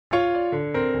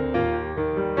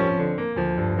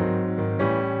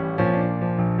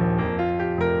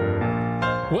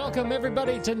Welcome,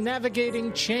 everybody, to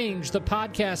Navigating Change, the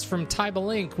podcast from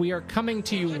Tybal Inc. We are coming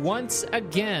to you once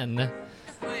again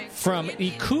from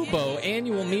ICUBO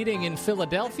annual meeting in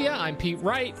Philadelphia. I'm Pete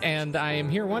Wright, and I am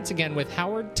here once again with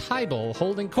Howard Tybal,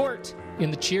 holding court in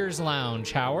the Cheers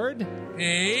Lounge. Howard?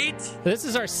 Pete? This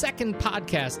is our second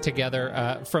podcast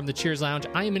together from the Cheers Lounge.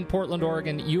 I am in Portland,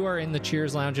 Oregon. You are in the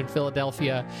Cheers Lounge in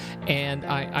Philadelphia, and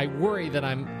I worry that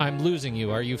I'm losing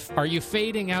you. Are you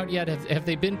fading out yet? Have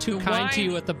they been too kind to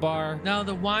you at the bar? No,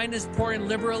 the wine is pouring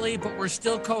liberally, but we're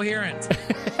still coherent.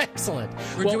 Excellent.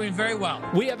 We're doing very well.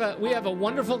 We have a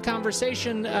wonderful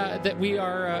conversation that we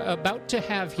are about to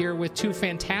have here with two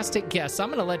fantastic guests. I'm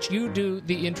going to let you do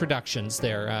the introductions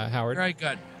there, Howard. Very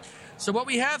good. So what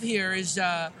we have here is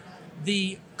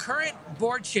the current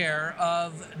board chair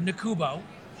of NACUBO,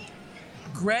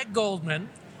 Greg Goldman,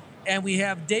 and we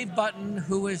have Dave Button,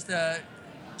 who is the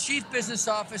Chief Business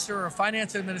Officer of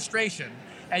Finance Administration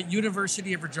at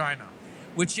University of Regina,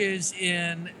 which is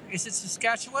it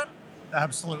Saskatchewan?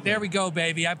 Absolutely. There we go,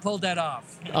 baby. I pulled that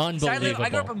off. Unbelievable. I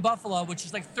grew up in Buffalo, which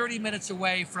is like 30 minutes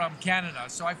away from Canada,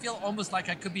 so I feel almost like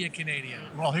I could be a Canadian.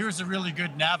 Well, here's a really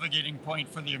good navigating point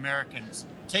for the Americans.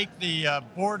 Take the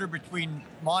border between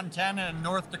Montana and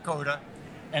North Dakota,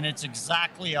 and it's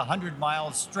exactly 100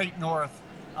 miles straight north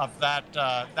of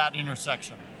that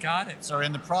intersection. Got it. So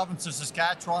in the province of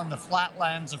Saskatchewan, the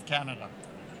flatlands of Canada.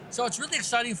 So it's really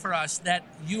exciting for us that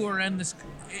you are in this,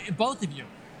 both of you,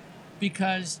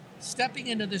 because stepping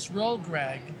into this role,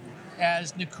 Greg,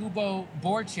 as NACUBO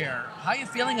board chair, how are you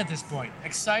feeling at this point?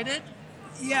 Excited?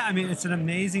 Yeah, I mean, it's an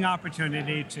amazing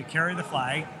opportunity to carry the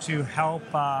flag, to help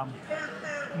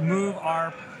move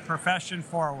our profession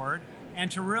forward, and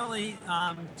to really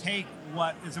take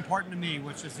what is important to me,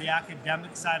 which is the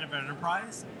academic side of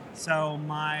enterprise. So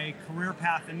my career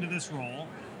path into this role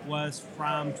was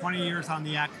from 20 years on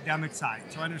the academic side.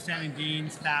 So understanding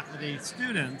deans, faculty,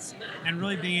 students, and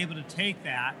really being able to take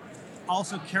that,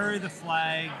 also carry the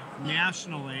flag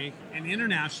nationally and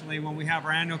internationally when we have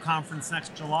our annual conference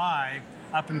next July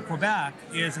up in Quebec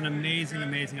is an amazing,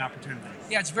 amazing opportunity.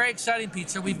 Yeah, it's very exciting, Pete.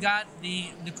 So we've got the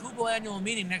NACUBO annual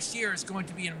meeting next year is going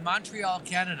to be in Montreal,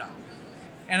 Canada.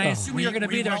 And I assume you're going to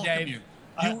be there, Dave.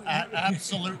 You.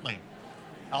 Absolutely.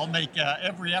 I'll make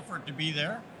every effort to be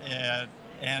there.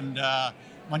 And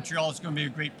Montreal is going to be a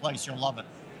great place. You'll love it.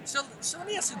 So let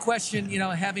me ask you a question,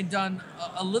 having done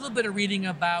a little bit of reading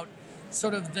about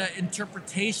sort of the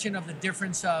interpretation of the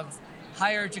difference of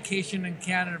higher education in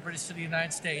Canada versus the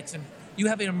United States, and you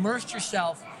having immersed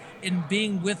yourself in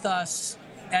being with us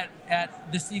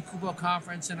at this ICUBO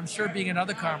conference, and I'm sure being at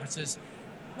other conferences,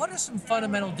 what are some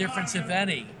fundamental differences, if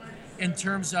any, in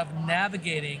terms of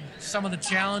navigating some of the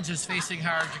challenges facing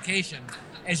higher education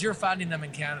as you're finding them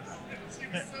in Canada?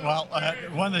 Well,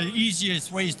 one of the easiest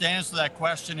ways to answer that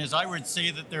question is I would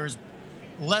say that there's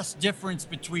less difference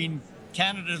between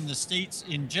Canada and the States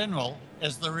in general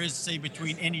as there is, say,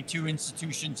 between any two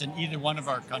institutions in either one of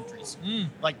our countries.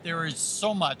 Like there is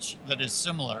so much that is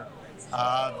similar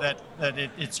that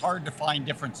it's hard to find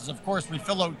differences. Of course, we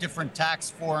fill out different tax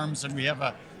forms and we have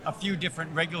a few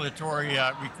different regulatory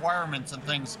requirements and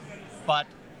things, but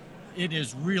it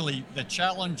is really, the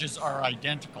challenges are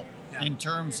identical in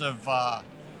terms of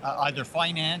either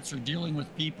finance or dealing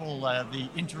with people, the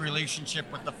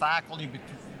interrelationship with the faculty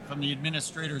from the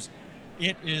administrators.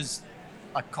 It is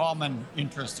a common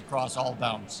interest across all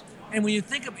bounds. And when you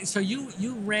think of, so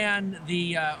you ran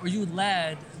you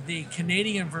led the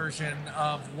Canadian version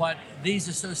of what these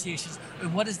associations,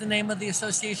 what is the name of the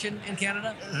association in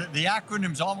Canada? The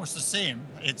acronym's almost the same.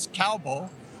 It's CAUBO,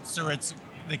 so it's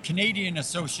the Canadian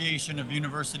Association of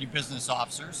University Business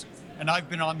Officers. And I've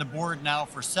been on the board now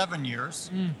for 7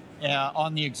 years,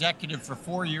 on the executive for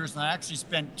 4 years, and I actually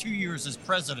spent 2 years as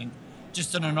president.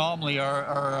 Just an anomaly.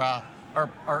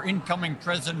 Our incoming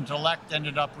president-elect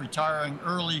ended up retiring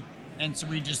early, and so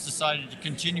we just decided to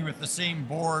continue with the same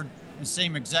board and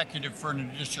same executive for an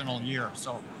additional year.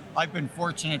 So I've been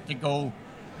fortunate to go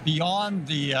beyond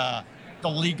the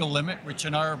legal limit, which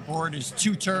in our board is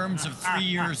 2 terms of 3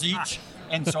 years each,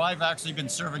 and so I've actually been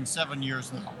serving 7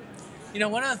 years now.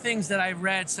 One of the things that I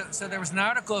read, so there was an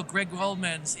article of Greg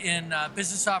Goldman's in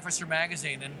Business Officer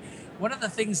magazine, and one of the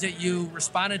things that you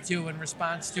responded to in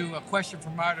response to a question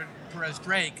from Martin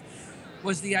Perez-Drake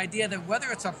was the idea that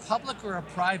whether it's a public or a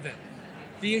private,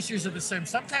 the issues are the same.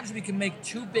 Sometimes we can make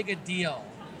too big a deal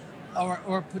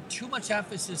or put too much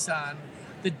emphasis on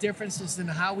the differences in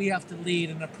how we have to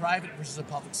lead in a private versus a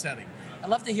public setting. I'd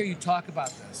love to hear you talk about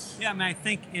this. Yeah, I mean, I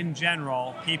think in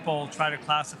general, people try to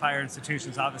classify our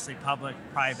institutions, obviously public,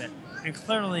 private, and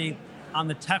clearly On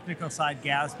the technical side,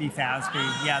 GASB,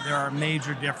 FASB, yeah, there are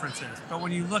major differences. But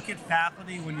when you look at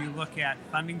faculty, when you look at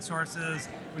funding sources,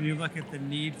 when you look at the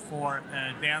need for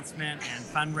advancement and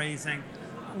fundraising,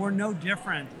 we're no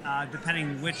different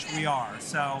depending which we are.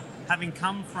 So having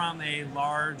come from a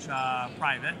large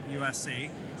private, USC,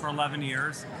 for 11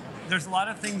 years, there's a lot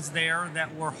of things there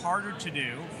that were harder to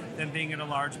do than being at a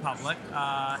large public.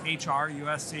 HR,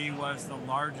 USC was the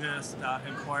largest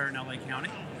employer in LA County.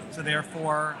 So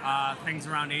therefore, things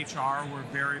around HR were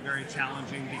very, very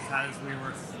challenging because we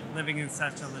were living in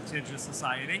such a litigious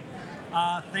society.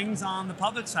 Things on the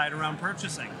public side around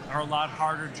purchasing are a lot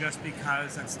harder just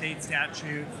because of state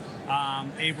statute,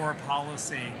 ABOR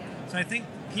policy. So I think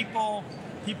people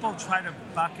try to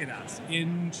bucket us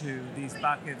into these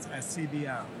buckets as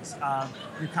CBOs.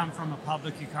 You come from a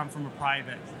public, you come from a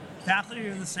private. Faculty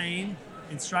are the same,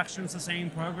 instruction's the same,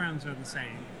 programs are the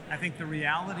same. I think the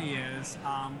reality is,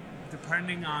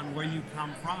 depending on where you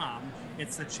come from,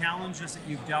 it's the challenges that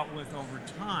you've dealt with over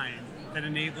time that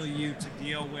enable you to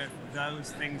deal with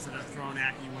those things that are thrown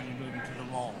at you when you move into the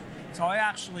role. So I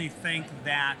actually think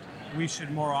that we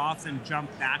should more often jump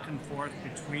back and forth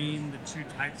between the two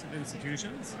types of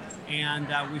institutions, and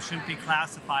we shouldn't be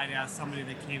classified as somebody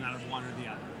that came out of one or the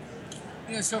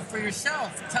other. So for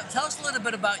yourself, tell us a little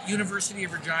bit about University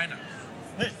of Regina.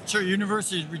 Sure,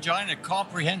 University of Regina,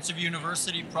 comprehensive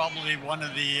university, probably one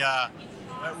of the,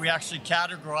 we actually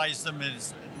categorize them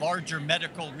as larger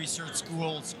medical research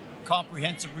schools,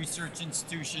 comprehensive research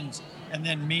institutions, and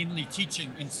then mainly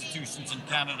teaching institutions in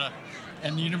Canada.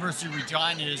 And the University of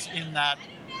Regina is in that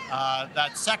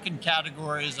second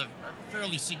category, is a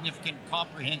fairly significant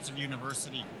comprehensive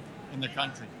university in the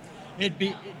country. It'd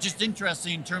be just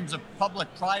interesting in terms of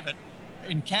public-private.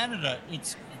 In Canada,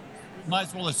 might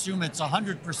as well assume it's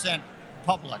 100%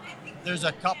 public. There's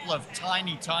a couple of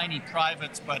tiny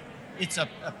privates, but it's a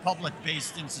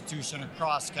public-based institution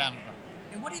across Canada.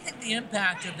 And what do you think the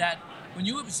impact of that, when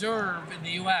you observe in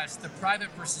the U.S., the private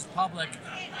versus public,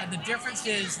 and the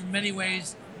differences in many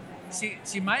ways,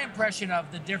 see my impression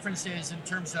of the differences in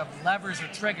terms of levers or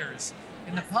triggers.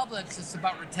 In the publics, it's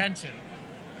about retention,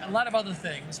 a lot of other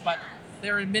things, but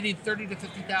they're admitting 30 to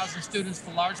 50,000 students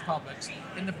for large publics.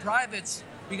 In the privates,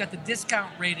 we got the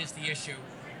discount rate is the issue.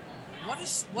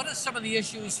 What are some of the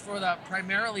issues for the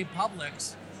primarily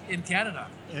publics in Canada?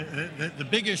 The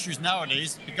big issues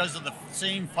nowadays, because of the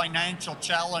same financial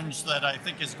challenge that I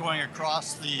think is going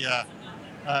across the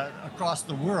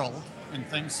world and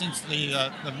things since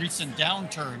the recent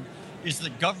downturn, is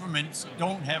that governments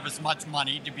don't have as much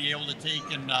money to be able to take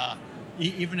and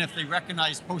even if they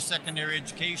recognize post-secondary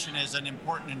education as an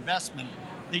important investment,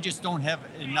 they just don't have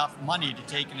enough money to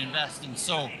take and invest. And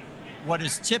so what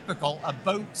is typical,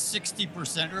 about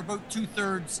 60% or about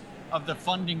 2/3 of the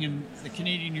funding in the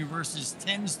Canadian universities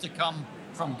tends to come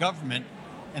from government,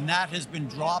 and that has been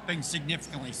dropping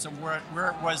significantly. So where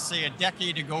it was, say, a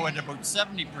decade ago at about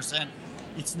 70%,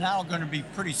 it's now going to be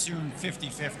pretty soon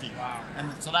 50-50. Wow.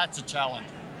 And so that's a challenge.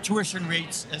 Tuition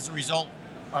rates, as a result,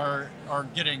 are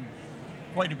getting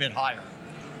quite a bit higher.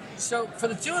 So for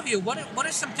the two of you, what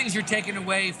are some things you're taking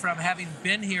away from having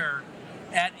been here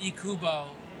at ICUBO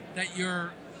that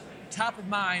you're top of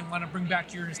mind want to bring back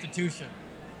to your institution?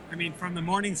 I mean, from the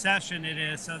morning session, it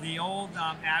is. So the old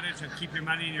adage of keep your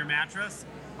money in your mattress.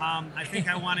 I think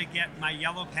I want to get my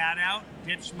yellow pad out,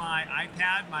 ditch my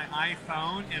iPad, my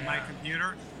iPhone, and my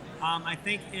computer. I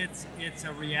think it's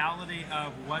a reality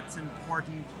of what's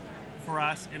important for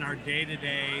us in our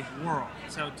day-to-day world.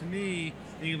 So to me,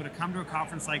 being able to come to a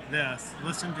conference like this,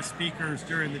 listen to speakers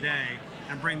during the day,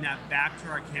 and bring that back to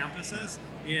our campuses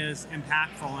is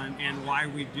impactful and why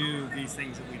we do these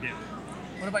things that we do.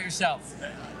 What about yourself?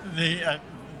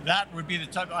 That would be the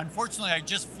type. Unfortunately, I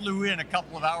just flew in a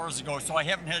couple of hours ago, so I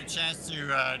haven't had a chance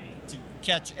to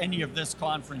catch any of this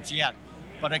conference yet.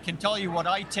 But I can tell you what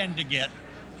I tend to get.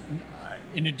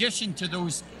 In addition to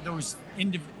those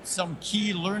some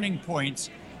key learning points,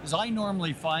 is I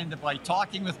normally find that by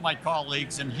talking with my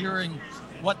colleagues and hearing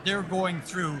what they're going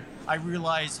through, I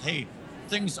realize, hey,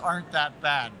 things aren't that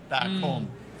bad back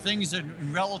home. Things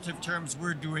in relative terms,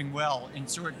 we're doing well. And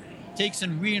so it takes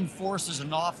and reinforces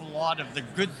an awful lot of the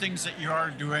good things that you are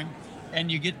doing,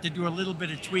 and you get to do a little bit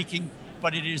of tweaking,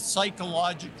 but it is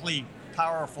psychologically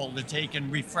powerful to take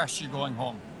and refresh you going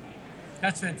home.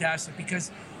 That's fantastic,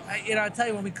 because I'll tell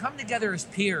you, when we come together as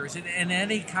peers in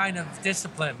any kind of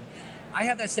discipline, I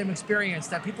have that same experience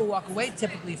that people walk away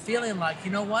typically feeling like,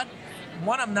 you know what?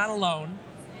 One, I'm not alone,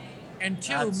 and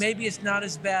two, maybe it's not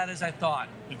as bad as I thought.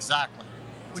 Exactly.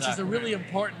 Which is a really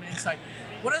important insight.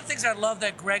 One of the things I love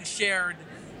that Greg shared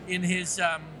in his,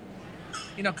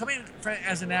 coming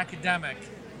as an academic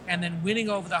and then winning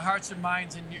over the hearts and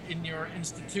minds in your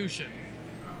institution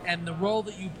and the role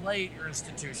that you play at your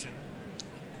institution,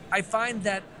 I find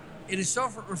that it is so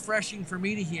refreshing for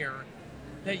me to hear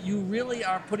that you really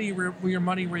are putting your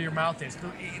money where your mouth is.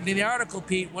 In the article,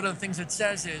 Pete, one of the things it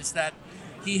says is that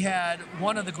he had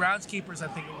one of the groundskeepers, I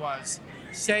think it was,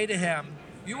 say to him,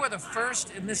 "You are the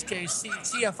first, in this case,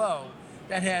 CFO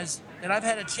that I've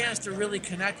had a chance to really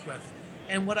connect with."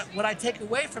 And what I take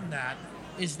away from that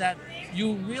is that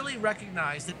you really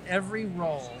recognize that every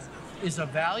role is of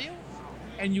value,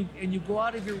 and you go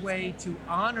out of your way to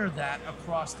honor that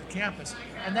across the campus,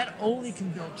 and that only can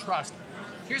build trust.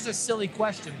 Here's a silly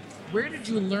question: where did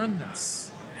you learn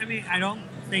this? I mean, I don't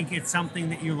think it's something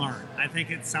that you learn. I think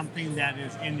it's something that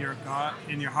is in your gut,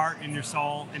 in your heart, in your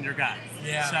soul, in your gut.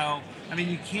 Yeah. So, I mean,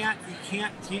 you can't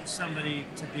teach somebody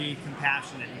to be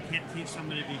compassionate. You can't teach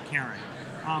somebody to be caring.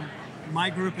 My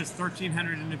group is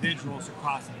 1,300 individuals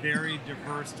across very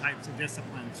diverse types of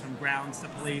disciplines, from grounds to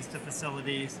police to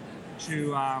facilities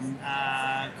to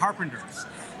carpenters.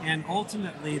 And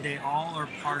ultimately, they all are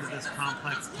part of this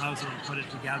complex puzzle and put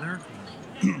it together.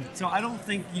 So I don't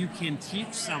think you can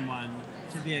teach someone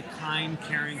to be a kind,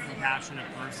 caring, compassionate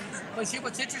person. But see,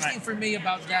 what's interesting for me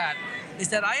about that is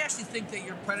that I actually think that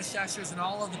your predecessors and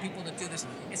all of the people that do this,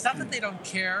 it's not that they don't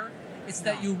care, it's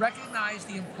that you recognize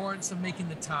the importance of making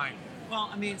the time.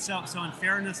 Well, I mean, so in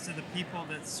fairness to the people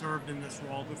that served in this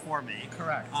role before me,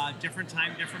 correct. Different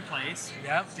time, different place.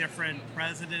 Yep. Different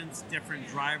presidents, different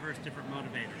drivers, different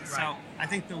motivators. Right. So I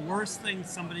think the worst thing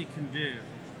somebody can do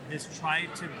is try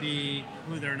to be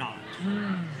who they're not.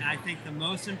 And I think the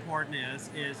most important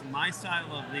is my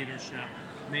style of leadership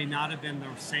may not have been the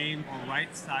same or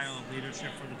right style of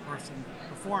leadership for the person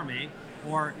before me,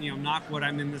 or not what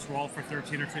I'm in this role for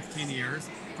 13 or 15 years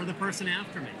for the person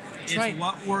after me. That's it's right.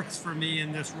 What works for me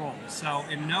in this role. So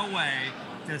in no way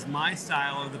does my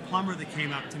style, or the plumber that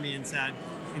came up to me and said,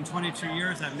 in 22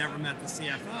 years I've never met the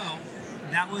CFO,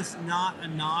 that was not a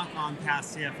knock on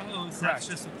past CFOs. That's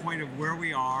just a point of where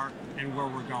we are and where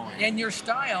we're going. And your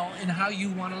style and how you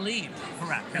want to lead.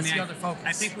 Correct. That's the other focus.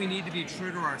 I think we need to be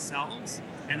true to ourselves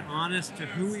and honest to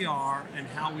who we are and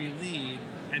how we lead,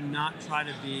 and not try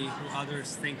to be who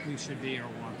others think we should be or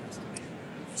want us to be.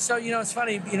 So, it's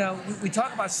funny, we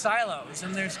talk about silos,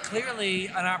 and there's clearly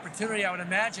an opportunity, I would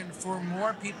imagine, for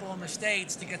more people in the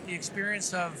States to get the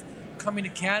experience of coming to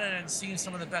Canada and seeing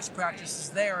some of the best practices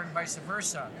there and vice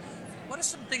versa. What are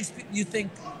some things you think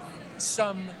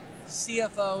some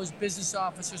CFOs, business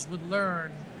officers would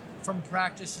learn from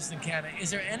practices in Canada? Is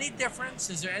there any difference?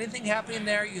 Is there anything happening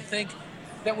there you think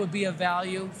that would be of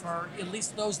value for at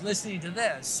least those listening to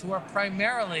this, who are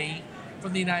primarily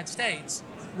from the United States,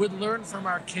 would learn from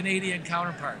our Canadian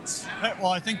counterparts?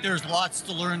 Well, I think there's lots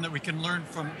to learn that we can learn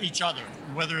from each other,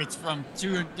 whether it's from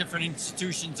two different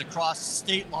institutions across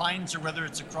state lines or whether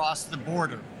it's across the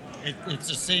border. It's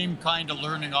the same kind of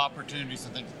learning opportunities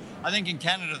and things. I think in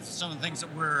Canada, some of the things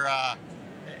that we're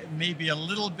maybe a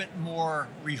little bit more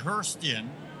rehearsed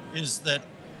in is that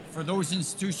for those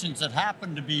institutions that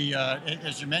happen to be,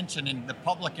 as you mentioned, in the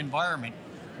public environment,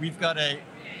 we've got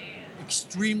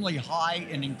extremely high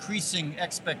and increasing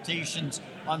expectations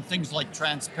on things like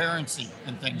transparency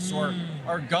and things. So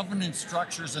our governance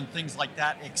structures and things like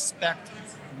that expect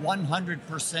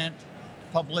 100%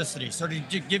 publicity. So to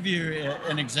give you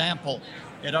an example,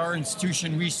 at our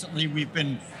institution recently, we've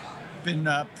been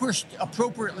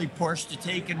appropriately pushed to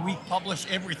take, and we publish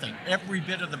everything, every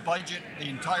bit of the budget, the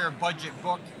entire budget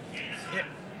book,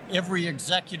 every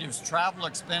executive's travel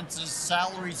expenses,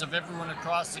 salaries of everyone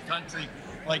across the country.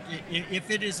 Like, if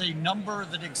it is a number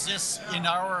that exists in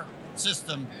our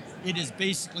system, it is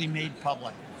basically made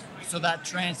public. So that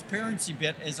transparency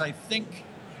bit is, I think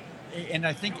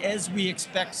as we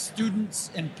expect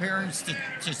students and parents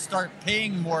to start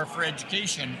paying more for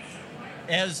education,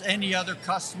 as any other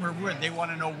customer would, they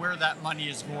want to know where that money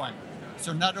is going.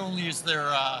 So not only is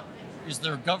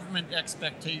there government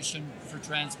expectation for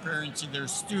transparency,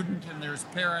 there's student and there's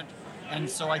parent. And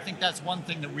so I think that's one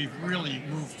thing that we've really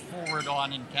moved forward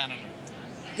on in Canada.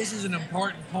 This is an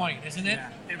important point, isn't it?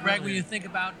 Yeah, Greg, when you think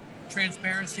about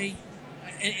transparency,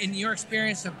 in your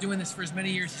experience of doing this for as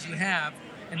many years as you have,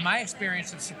 in my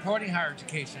experience of supporting higher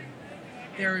education,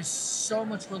 there is so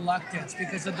much reluctance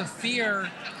because of the fear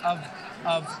of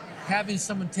having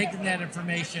someone taking that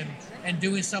information and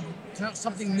doing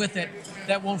something with it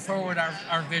that won't forward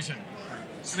our vision.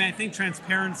 I mean, I think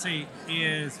transparency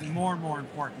is more and more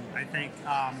important. I think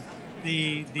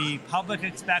the public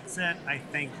expects it. I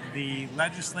think the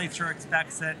legislature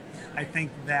expects it. I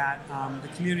think that the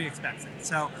community expects it.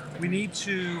 So we need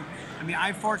to,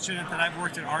 I'm fortunate that I've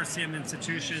worked at RCM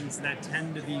institutions that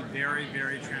tend to be very,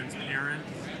 very transparent.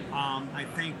 I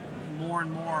think more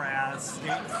and more as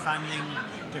state funding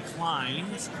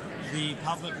declines, the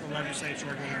public, the legislature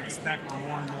are going to expect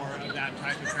more and more of that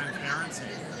type of transparency.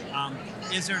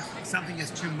 Is there something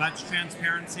as too much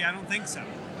transparency? I don't think so.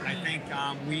 I think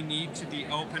we need to be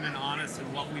open and honest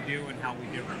in what we do and how we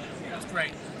do it. That's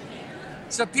great.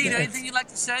 So, Pete, anything you'd like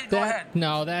to say? Go ahead.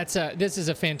 No, this is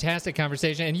a fantastic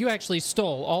conversation, and you actually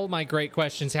stole all my great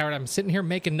questions, Howard. I'm sitting here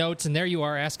making notes, and there you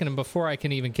are asking them before I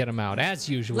can even get them out, as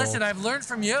usual. Listen, I've learned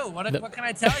from you. What can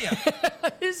I tell you?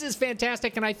 This is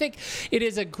fantastic, and I think it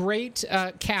is a great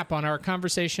cap on our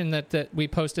conversation that we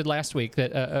posted last week,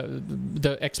 that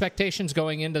the expectations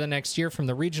going into the next year from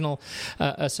the regional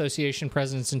association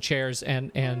presidents and chairs,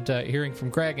 and hearing from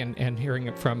Greg and hearing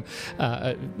it from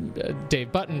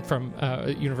Dave Button from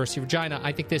University of Regina.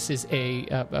 I think this is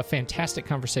a fantastic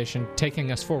conversation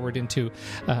taking us forward into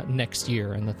next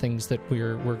year and the things that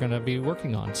we're going to be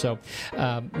working on. So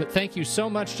thank you so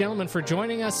much, gentlemen, for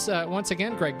joining us once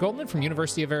again. Greg Goldman from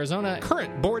University of Arizona,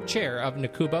 current board chair of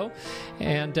NACUBO,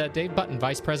 and Dave Button,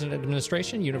 vice president of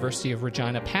administration, University of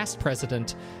Regina, past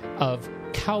president of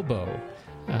CAUBO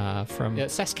from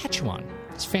Saskatchewan.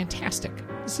 It's fantastic.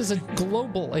 This is a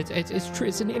global,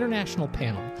 it's an international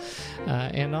panel.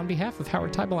 And on behalf of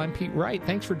Howard Teibel, I'm Pete Wright.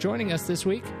 Thanks for joining us this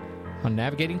week on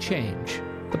Navigating Change,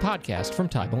 the podcast from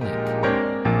Teibel Inc.